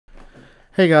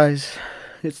Hey guys,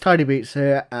 it's Tidy Beats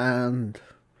here, and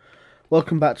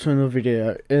welcome back to another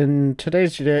video. In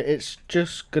today's video, it's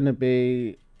just gonna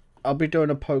be, I'll be doing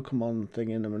a Pokemon thing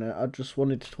in a minute. I just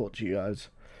wanted to talk to you guys.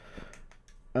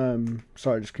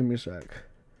 Sorry, just give me a sec.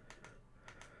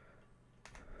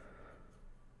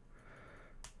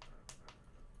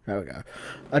 There we go.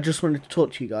 I just wanted to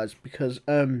talk to you guys because,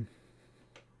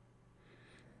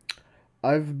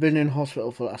 I've been in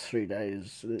hospital for the last 3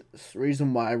 days. It's the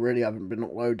reason why I really haven't been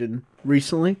uploading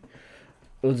recently.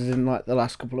 It was in like the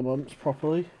last couple of months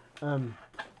properly.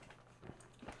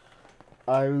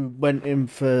 I went in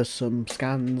for some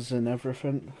scans and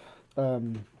everything. I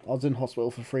was in hospital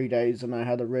for 3 days and I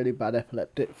had a really bad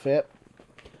epileptic fit.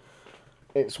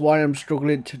 It's why I'm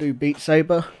struggling to do Beat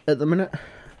Saber at the minute.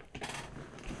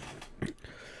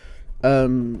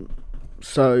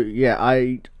 So yeah,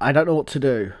 I don't know what to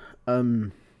do.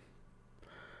 I'm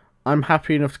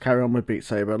happy enough to carry on with Beat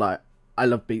Saber. Like, I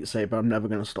love Beat Saber. I'm never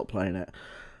going to stop playing it.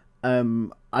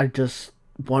 I just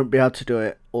won't be able to do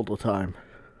it all the time.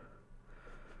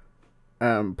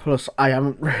 Plus, I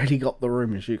haven't really got the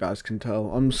room, as you guys can tell.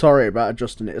 I'm sorry about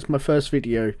adjusting it. It's my first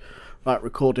video, like,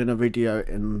 recording a video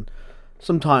in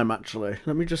some time, actually.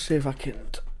 Let me just see if I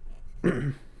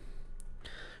can...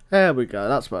 There we go.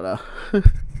 That's better.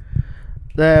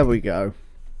 There we go.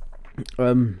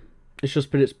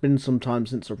 It's been some time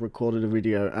since I've recorded a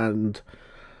video, and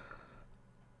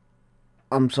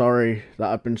I'm sorry that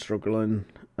I've been struggling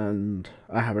and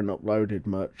I haven't uploaded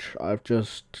much. I've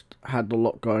just had a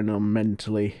lot going on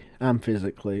mentally and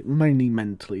physically, mainly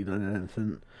mentally than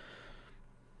anything.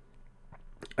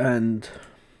 And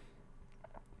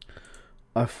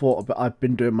I've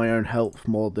been doing my own health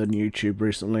more than YouTube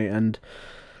recently, and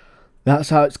that's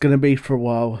how it's going to be for a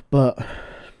while. But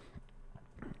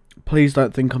please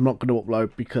don't think I'm not going to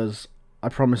upload, because I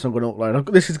promise I'm going to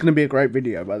upload. This is going to be a great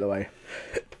video, by the way.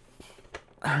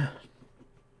 I've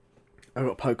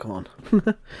got Pokemon.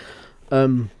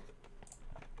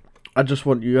 I just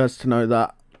want you guys to know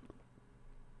that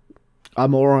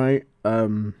I'm alright.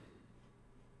 I'm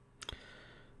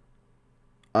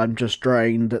just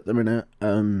drained at the minute.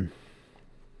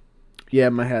 Yeah,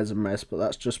 my hair's a mess, but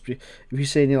that's just... If you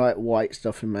see any, like, white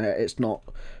stuff in my hair, it's not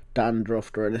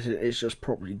dandruff or anything, it's just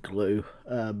probably glue.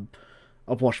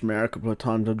 I've washed my hair a couple of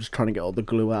times. I'm just trying to get all the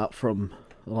glue out from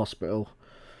the hospital.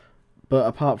 But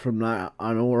apart from that,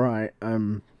 I'm alright.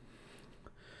 I'm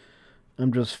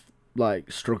just,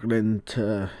 like, struggling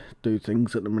to do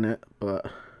things at the minute, but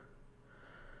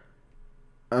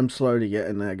I'm slowly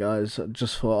getting there, guys. I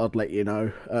just thought I'd let you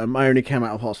know. I only came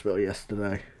out of hospital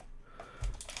yesterday,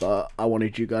 but I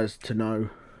wanted you guys to know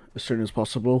as soon as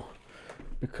possible,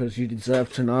 because you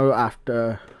deserve to know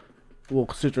after, well,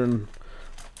 considering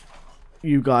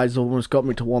you guys almost got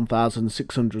me to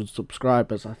 1,600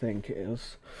 subscribers, I think it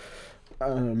is.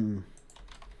 Let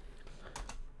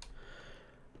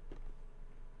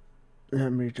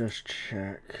me just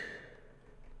check.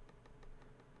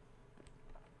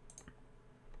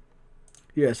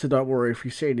 Yeah, so don't worry if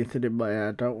you see anything in my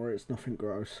hair. Don't worry, it's nothing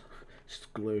gross. It's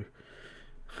just glue.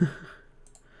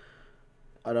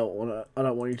 I don't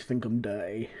want you to think I'm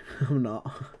dirty. I'm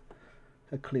not.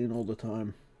 I clean all the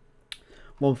time.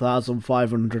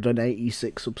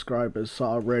 1,586 subscribers, so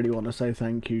I really want to say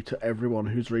thank you to everyone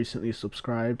who's recently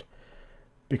subscribed,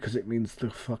 because it means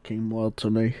the fucking world to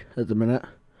me at the minute.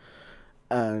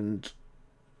 And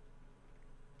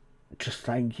just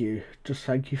thank you. Just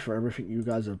thank you for everything you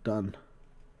guys have done.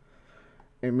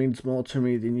 It means more to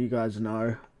me than you guys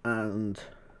know, and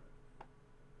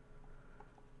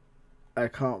I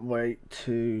can't wait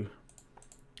to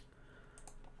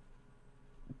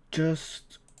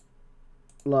just,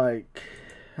 like,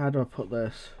 how do I put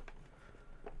this?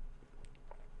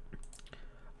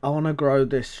 I want to grow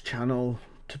this channel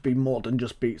to be more than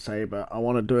just Beat Saber. I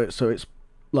want to do it so it's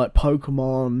like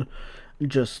Pokemon,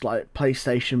 just like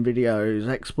PlayStation videos,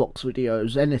 Xbox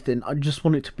videos, anything. I just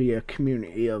want it to be a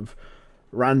community of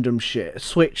random shit.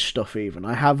 Switch stuff even.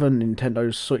 I have a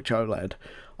Nintendo Switch OLED.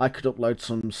 I could upload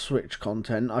some Switch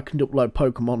content. I can upload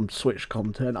Pokemon Switch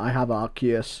content. I have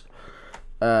Arceus.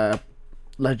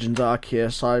 Legends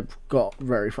Arceus. I've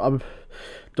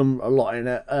done a lot in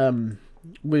it.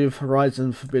 With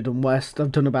Horizon Forbidden West,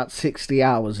 I've done about 60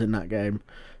 hours in that game.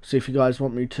 So if you guys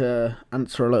want me to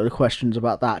answer a load of questions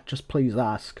about that, just please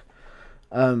ask.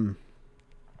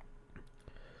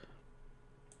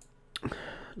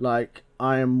 Like,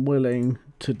 I am willing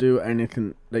to do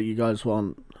anything that you guys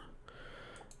want.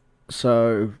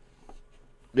 So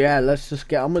yeah, let's just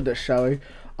get on with it, shall we?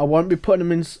 I won't be putting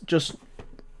them in, just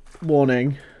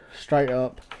warning, straight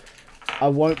up. I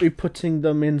won't be putting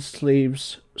them in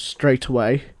sleeves straight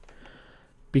away.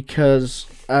 because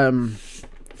I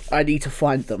need to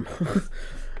find them.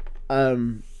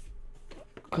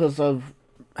 Because of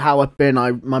how I've been,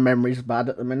 my memory's bad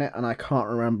at the minute and I can't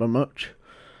remember much.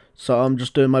 So I'm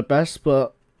just doing my best,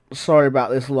 but sorry about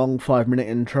this long 5-minute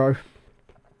intro.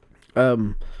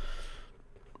 I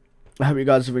hope you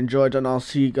guys have enjoyed, and I'll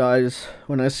see you guys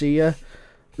when I see you.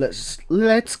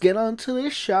 Let's get on to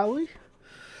this, shall we?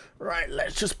 Right,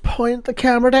 let's just point the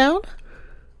camera down.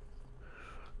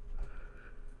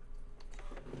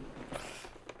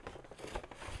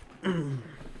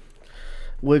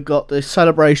 We've got the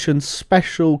Celebration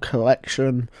Special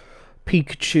Collection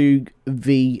Pikachu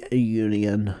V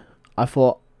Union. I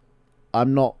thought,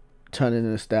 I'm not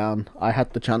turning this down. I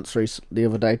had the chance the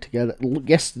other day to get it.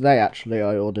 Yesterday, actually,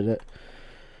 I ordered it.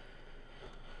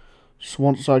 So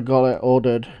once I got it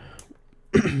ordered,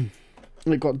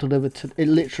 it got delivered it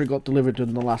literally got delivered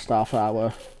in the last half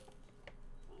hour.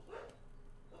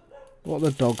 What are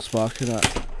the dogs barking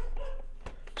at?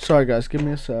 Sorry guys, give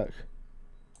me a sec.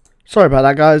 Sorry about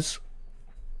that, guys.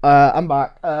 I'm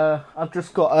back. I've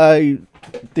just got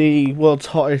the world's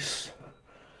hottest.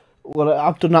 Well,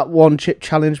 I've done that one chip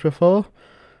challenge before,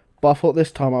 but I thought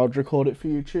this time I would record it for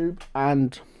YouTube.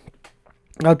 And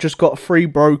I've just got 3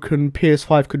 broken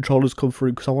PS5 controllers come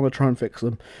through because I want to try and fix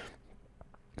them.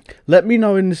 Let me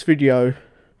know in this video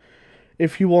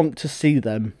if you want to see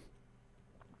them,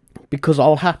 because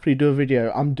I'll happily do a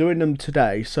video. I'm doing them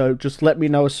today, so just let me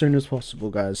know as soon as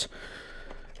possible, guys.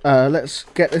 Let's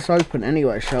get this open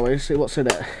anyway, shall we? See what's in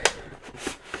it.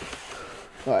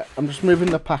 Right, I'm just moving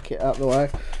the packet out of the way.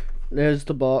 There's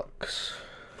the box.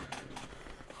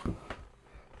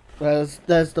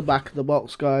 There's the back of the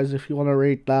box, guys, if you want to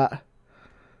read that.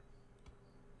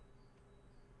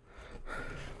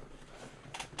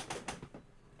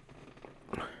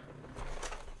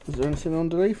 Is there anything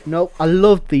underneath? Nope. I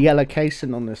love the yellow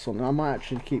casing on this one. I might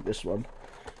actually keep this one.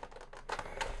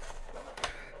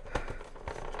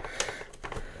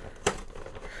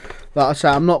 Like I say,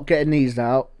 I'm not getting these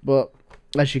out, but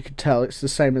as you can tell, it's the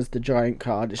same as the giant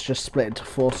card. It's just split into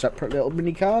 4 separate little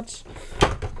mini cards.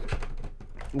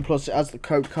 And plus it has the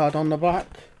code card on the back.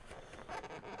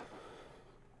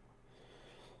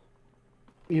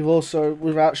 You've also,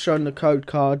 without showing the code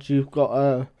card, you've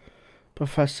got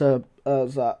Professor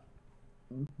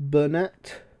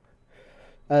Burnett.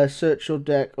 Search your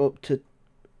deck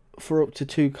for up to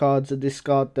 2 cards and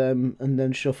discard them, and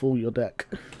then shuffle your deck.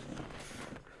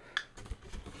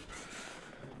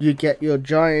 You get your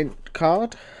giant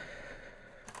card.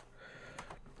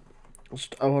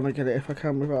 I want to get it if I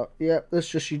can without. Yep, that's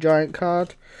just your giant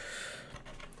card.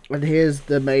 And here's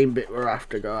the main bit we're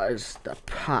after, guys. The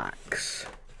packs.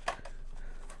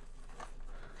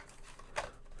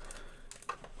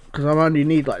 Because I only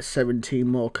need like 17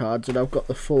 more cards, and I've got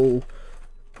the full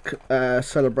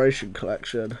Celebration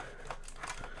collection.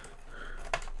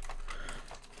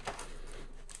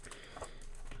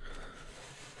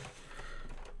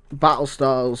 Battle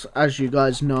Styles, as you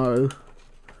guys know,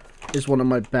 is one of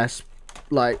my best,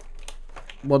 like,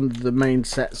 one of the main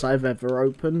sets I've ever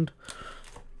opened.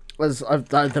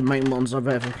 The main ones I've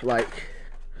ever, like,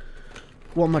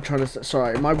 what am I trying to say?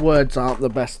 Sorry, my words aren't the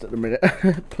best at the minute.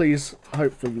 Please,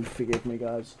 hopefully, forgive me,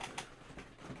 guys.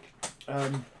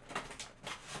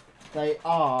 They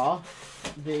are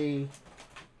the...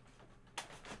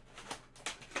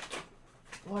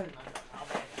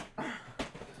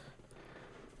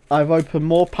 I've opened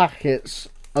more packets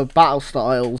of Battle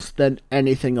Styles than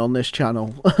anything on this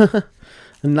channel.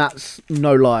 And that's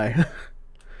no lie.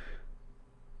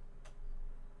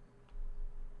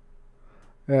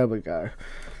 There we go.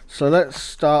 So let's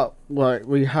start. Right,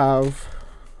 we have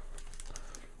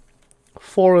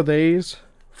 4 of these,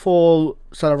 4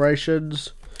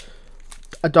 Celebrations,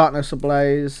 a Darkness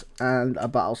Ablaze, and a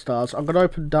Battle Stars. I'm going to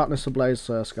open Darkness Ablaze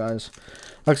first, guys.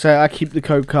 Like I say, I keep the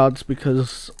code cards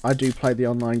because I do play the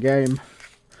online game.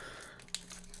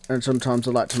 And sometimes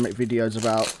I like to make videos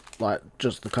about, like,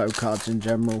 just the code cards in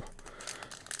general.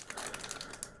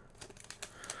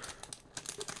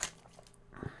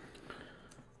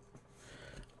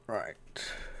 Right.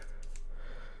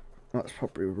 That's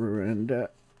probably ruined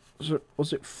it.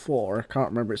 Was it 4? I can't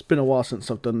remember. It's been a while since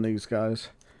I've done these, guys.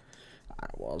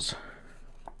 It was.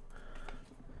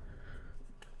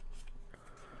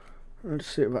 Let's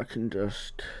see if I can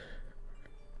just...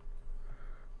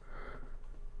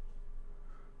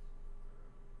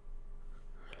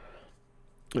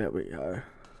 There we go.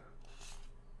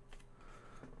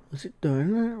 Is it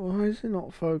doing it? Why is it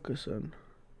not focusing?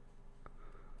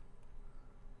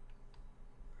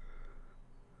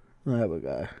 There we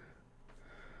go.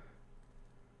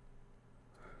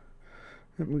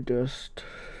 Let me just...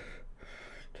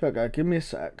 Okay, give me a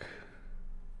sec.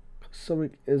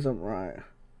 Something isn't right.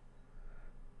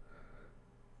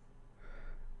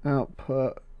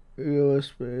 Output,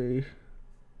 USB.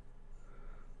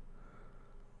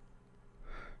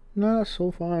 No, that's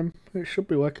all fine. It should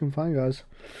be working fine, guys.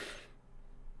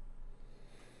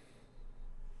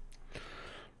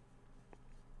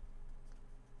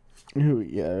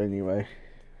 Yeah, anyway.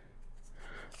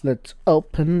 Let's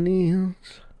open these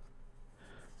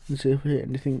and see if we hit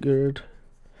anything good.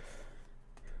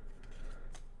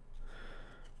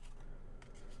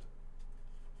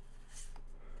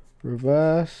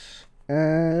 Reverse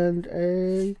and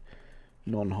a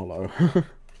non-hollow.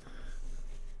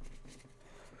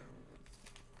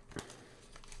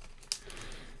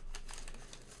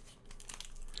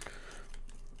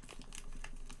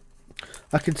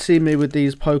 I can see me with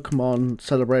these Pokemon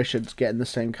celebrations getting the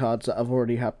same cards that I've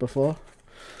already had before.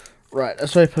 Right,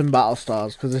 let's open Battle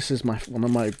Stars because this is one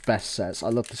of my best sets. I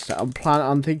love this set.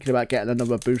 I'm thinking about getting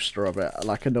another booster of it,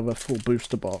 like another full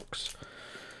booster box,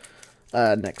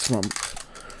 next month.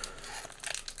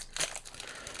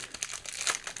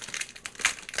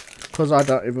 Because I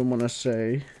don't even want to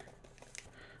see.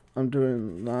 I'm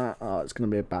doing that. Oh, it's going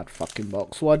to be a bad fucking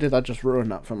box. Why did I just ruin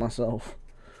that for myself?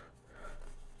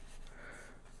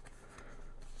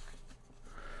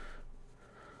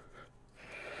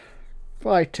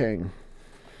 Fighting.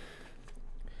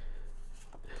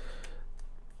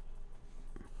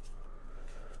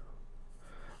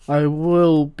 I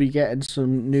will be getting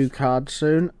some new cards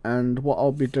soon, and what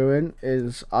I'll be doing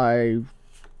is I'm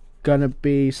gonna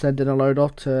be sending a load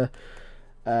off to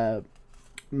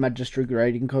Magistry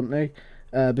Grading Company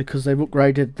because they've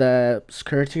upgraded their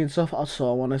security and stuff. So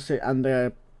I want to see, and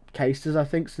their cases, I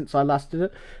think, since I last did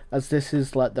it, as this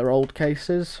is like their old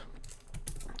cases.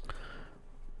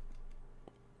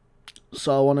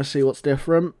 So I want to see what's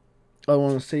different. I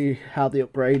want to see how they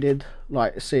upgraded,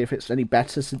 like see if it's any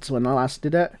better since when I last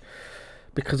did it,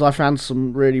 because I found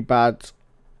some really bad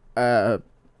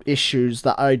issues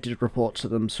that I did report to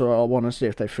them, so I want to see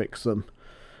if they fix them,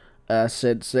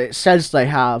 since it says they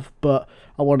have, but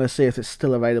I want to see if it's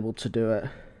still available to do it.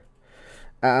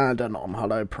 And a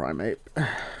non-hollow Primeape,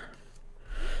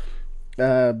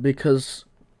 because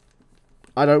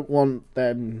I don't want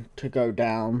them to go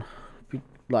down.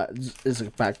 Like, is a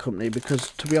bad company,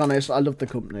 because to be honest, I love the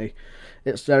company.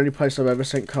 It's the only place I've ever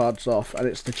sent cards off, and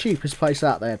it's the cheapest place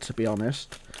out there, to be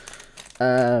honest.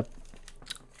 My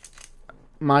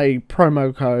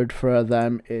promo code for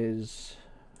them is,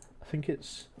 I think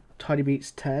it's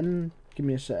TidyBeats10. Give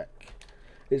me a sec.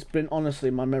 It's been,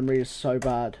 honestly, my memory is so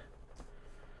bad.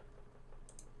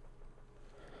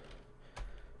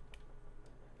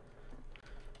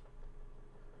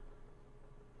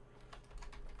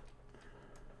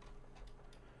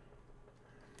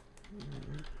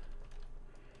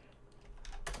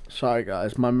 Sorry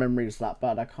guys, my memory is that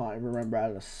bad I can't even remember how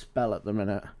to spell at the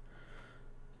minute.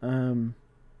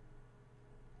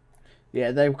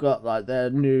 Yeah, they've got like their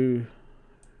new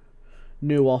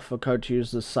offer code to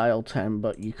use the sale 10,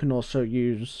 but you can also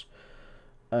use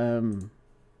I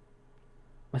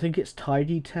think it's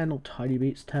Tidy10 or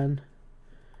TidyBeats10.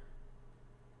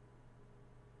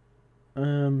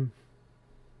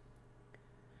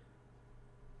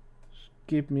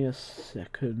 Give me a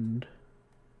second.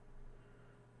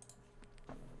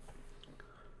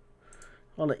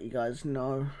 I'll let you guys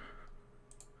know.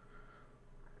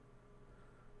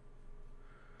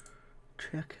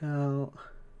 Check out.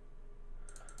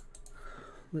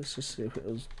 Let's just see if it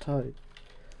was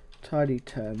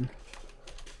Tidy10.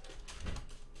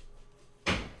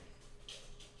 Or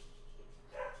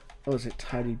was it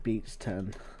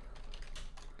TidyBeats10?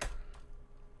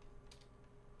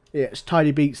 Yeah, it's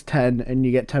TidyBeats10, and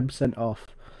you get 10% off.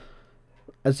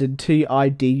 As in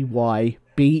TIDYBEATS,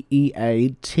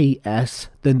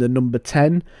 then the number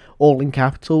 10, all in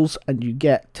capitals, and you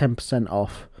get 10%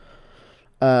 off.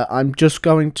 I'm just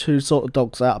going to sort the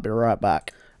dogs out. I'll be right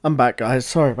back. I'm back, guys.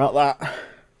 Sorry about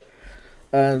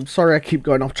that. Sorry I keep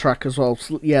going off track as well.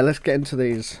 So, yeah, let's get into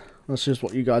these. That's just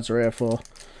what you guys are here for.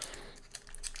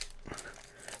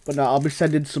 But no, I'll be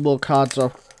sending some more cards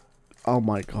off. Oh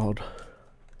my god.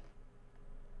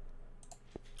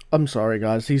 I'm sorry,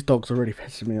 guys. These dogs are really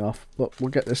pissing me off. But we'll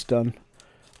get this done.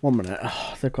 1 minute.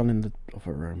 Oh, they've gone in the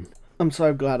other room. I'm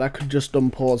so glad I could just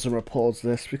unpause and repause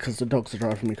this because the dogs are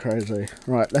driving me crazy.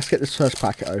 Right, let's get this first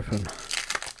packet open.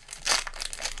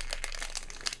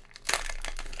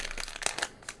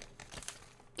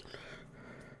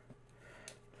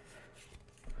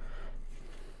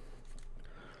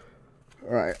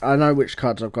 Right, I know which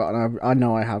cards I've got, and I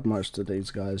know I have most of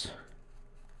these guys.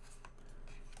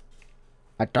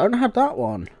 I don't have that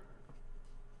one.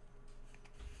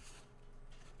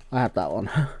 I have that one.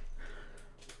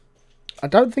 I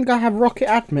don't think I have Rocket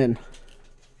Admin.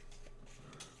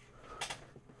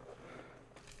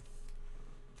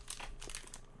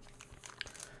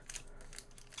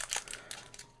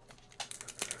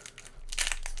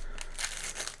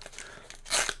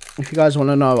 If you guys want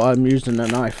to know, I'm using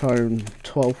an iPhone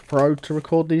 12 Pro to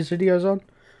record these videos on.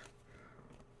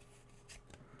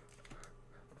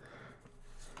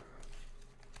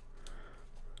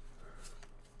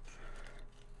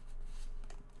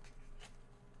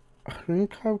 I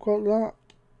think I've got that.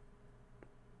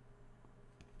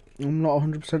 I'm not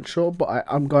 100% sure, but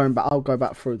I'm going back. I'll go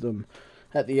back through them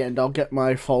at the end. I'll get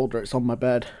my folder. It's on my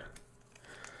bed,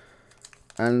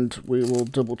 and we will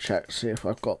double check, see if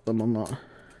I've got them or not.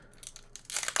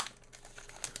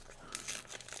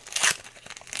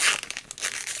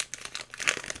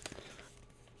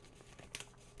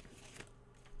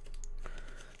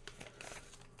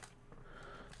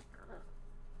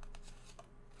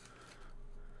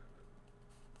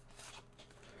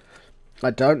 I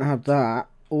don't have that.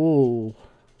 Oh.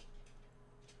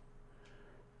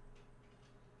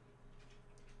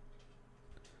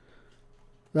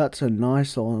 That's a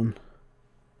nice one.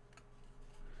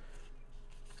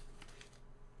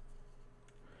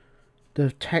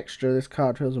 The texture of this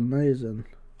card feels amazing.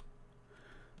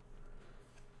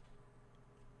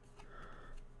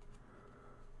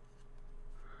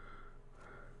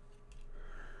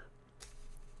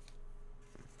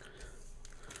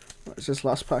 What's this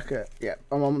last packet? Yep,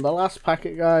 I'm on the last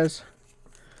packet, guys.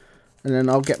 And then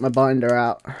I'll get my binder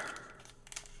out.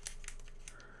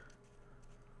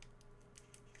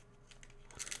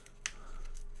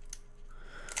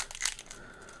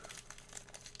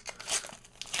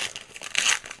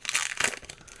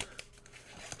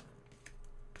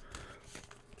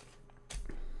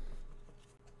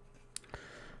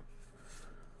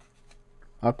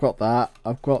 I've got that,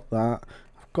 I've got that,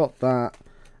 I've got that,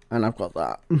 and I've got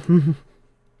that.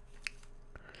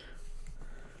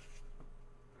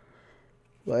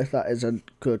 But if that is a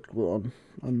good one,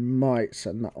 I might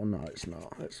send that one. No, it's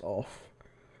not. It's off.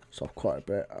 It's off quite a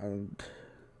bit, and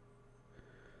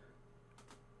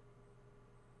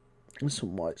there's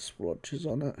some white splotches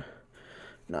on it.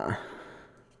 Nah.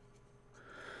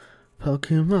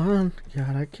 Pokemon,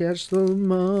 gotta catch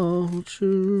them all.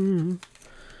 True.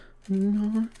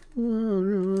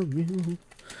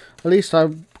 At least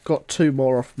I've got 2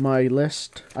 more off my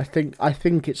list. I think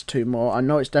it's 2 more. I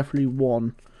know it's definitely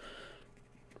 1.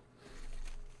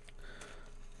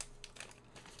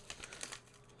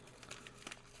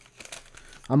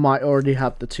 I might already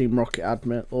have the Team Rocket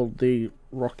admin, or the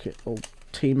Rocket, or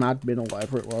Team admin, or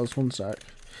whatever it was. One sec.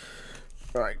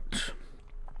 Right.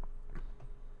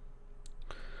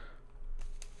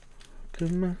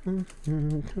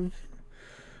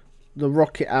 The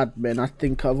Rocket admin I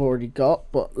think I've already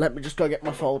got, but let me just go get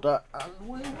my folder and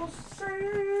we will see.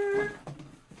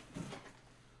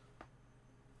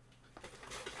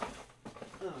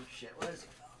 Oh shit, where's it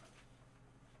gone?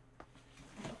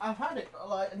 I've had it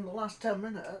like in the last 10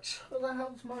 minutes. What the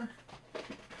hell's my...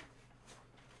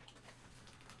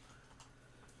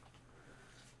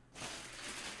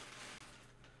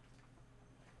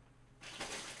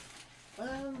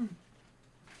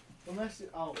 Unless it...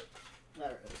 Oh,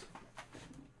 there it is.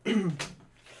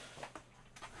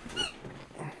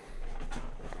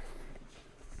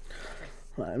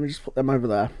 Right, let me just put them over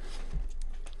there.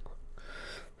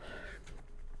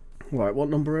 Right, what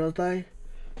number are they?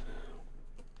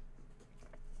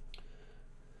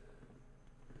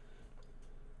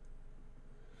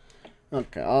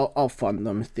 Okay, I'll find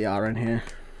them if they are in here.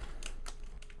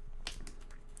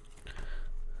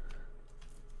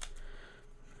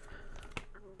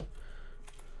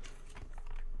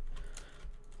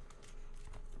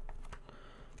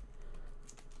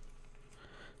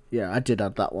 Yeah, I did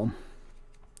add that one.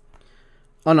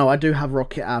 Oh no, I do have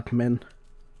Rocket Admin,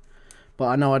 but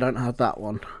I know I don't have that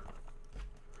one.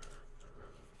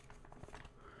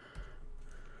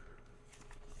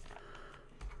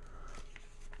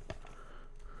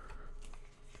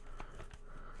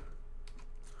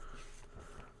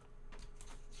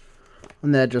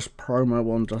 And they're just promo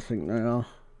ones, I think they are.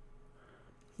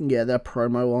 Yeah, they're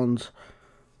promo ones.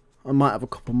 I might have a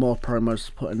couple more promos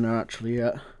to put in there actually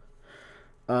yet.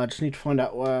 I just need to find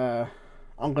out where...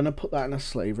 I'm going to put that in a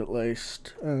sleeve at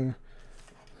least.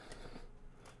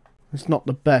 It's not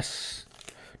the best.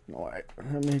 Wait,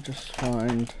 let me just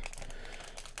find...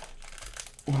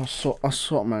 I'll sort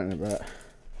them out in a bit.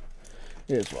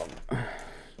 Here's one.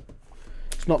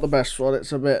 It's not the best one,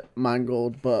 it's a bit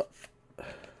mangled, but...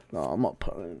 No, I'm not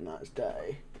putting it in that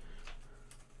day.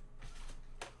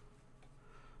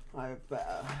 I have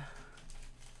better...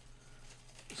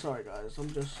 Sorry guys,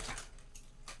 I'm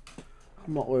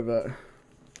not with it.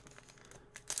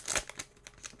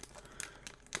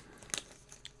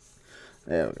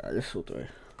 There we go, this will do.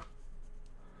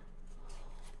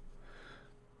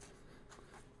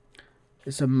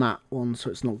 It's a matte one, so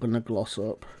it's not going to gloss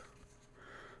up.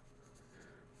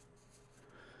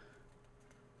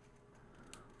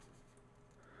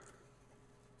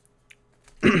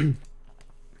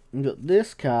 Got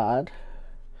this card.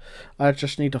 I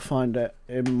just need to find it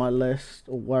in my list,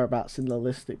 or whereabouts in the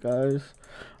list it goes.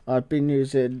 I've been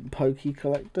using Poke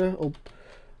Collector or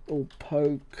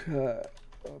Pokemon.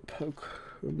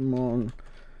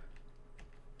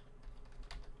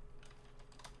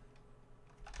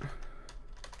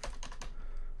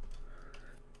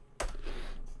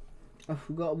 I've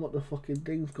forgotten what the fucking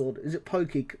thing's called. Is it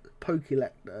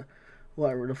Pokelector?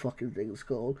 Whatever the fucking thing's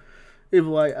called. Either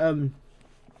way,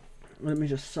 let me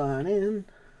just sign in.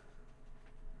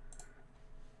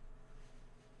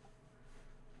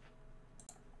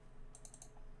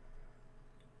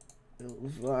 It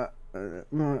was that, and it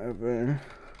might have been.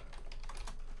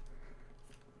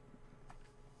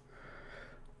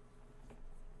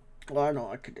 Well, I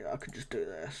know I could just do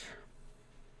this.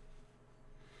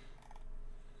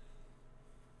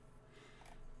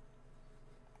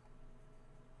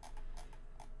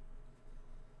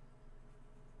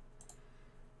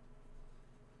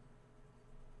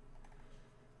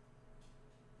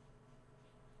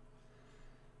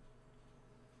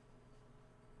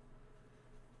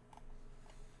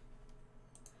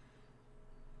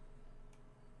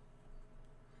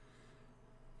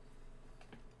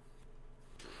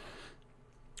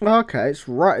 Okay, it's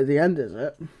right at the end, is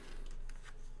it?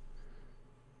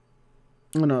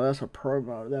 Oh no, that's a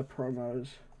promo. They're promos.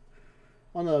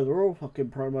 Oh no, they're all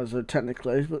fucking promos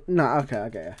technically, but no, okay, I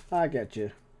get you. I get you.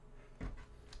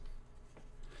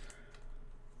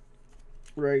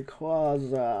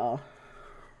 Rayquaza.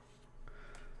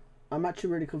 I'm actually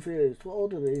really confused. What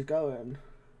order are these going?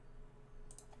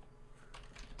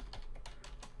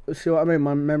 See what I mean?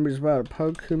 My memory's bad.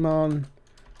 Pokemon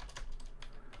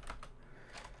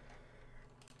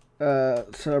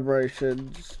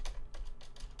celebrations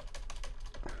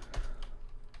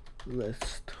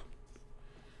list.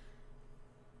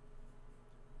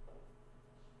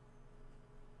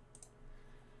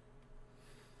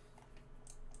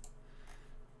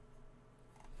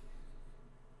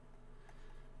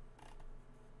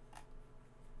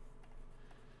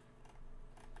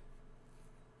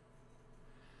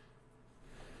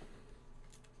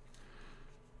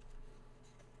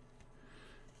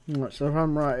 Right, so if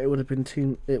I'm right, it would have been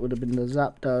the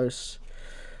Zapdos.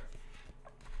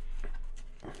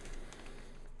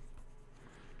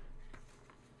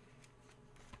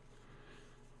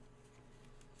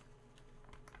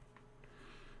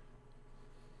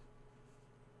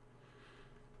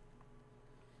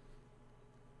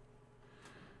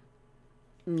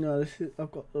 No,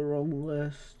 I've got the wrong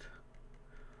list.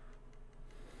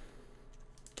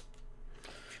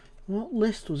 What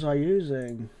list was I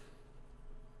using?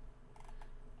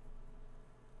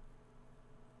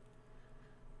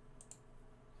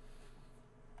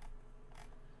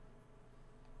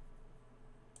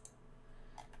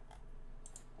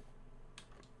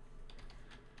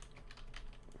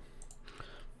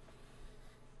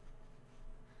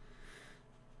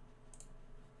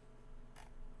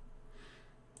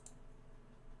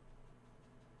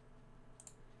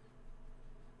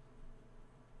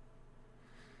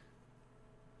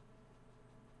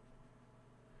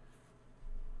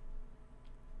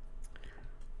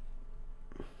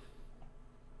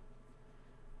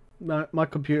 No, my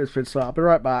computer's been slow. I'll be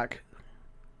right back.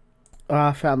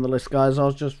 I found the list, guys. I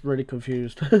was just really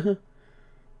confused.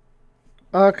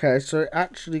 Okay, so it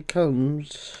actually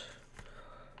comes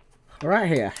right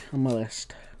here on my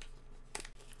list.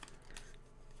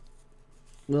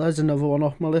 Well, there's another one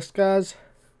off my list, guys.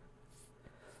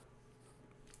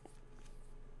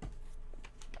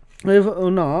 Believe it or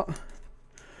not,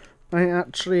 I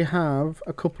actually have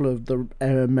a couple of the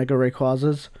Mega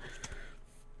Rayquazas.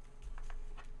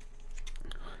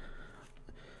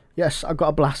 Yes, I got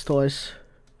a Blastoise.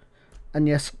 And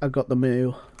yes, I got the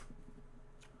Mew.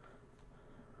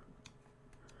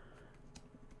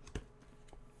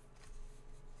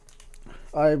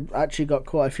 I've actually got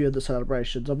quite a few of the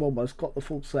celebrations. I've almost got the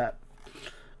full set.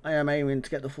 I am aiming to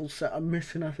get the full set. I'm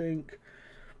missing, I think,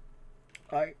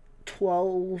 like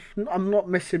 12. I'm not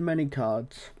missing many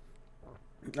cards.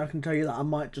 I can tell you that I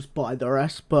might just buy the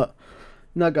rest, but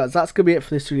no, guys, that's going to be it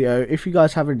for this video. If you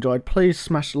guys have enjoyed, please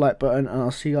smash the like button, and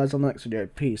I'll see you guys on the next video.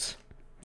 Peace.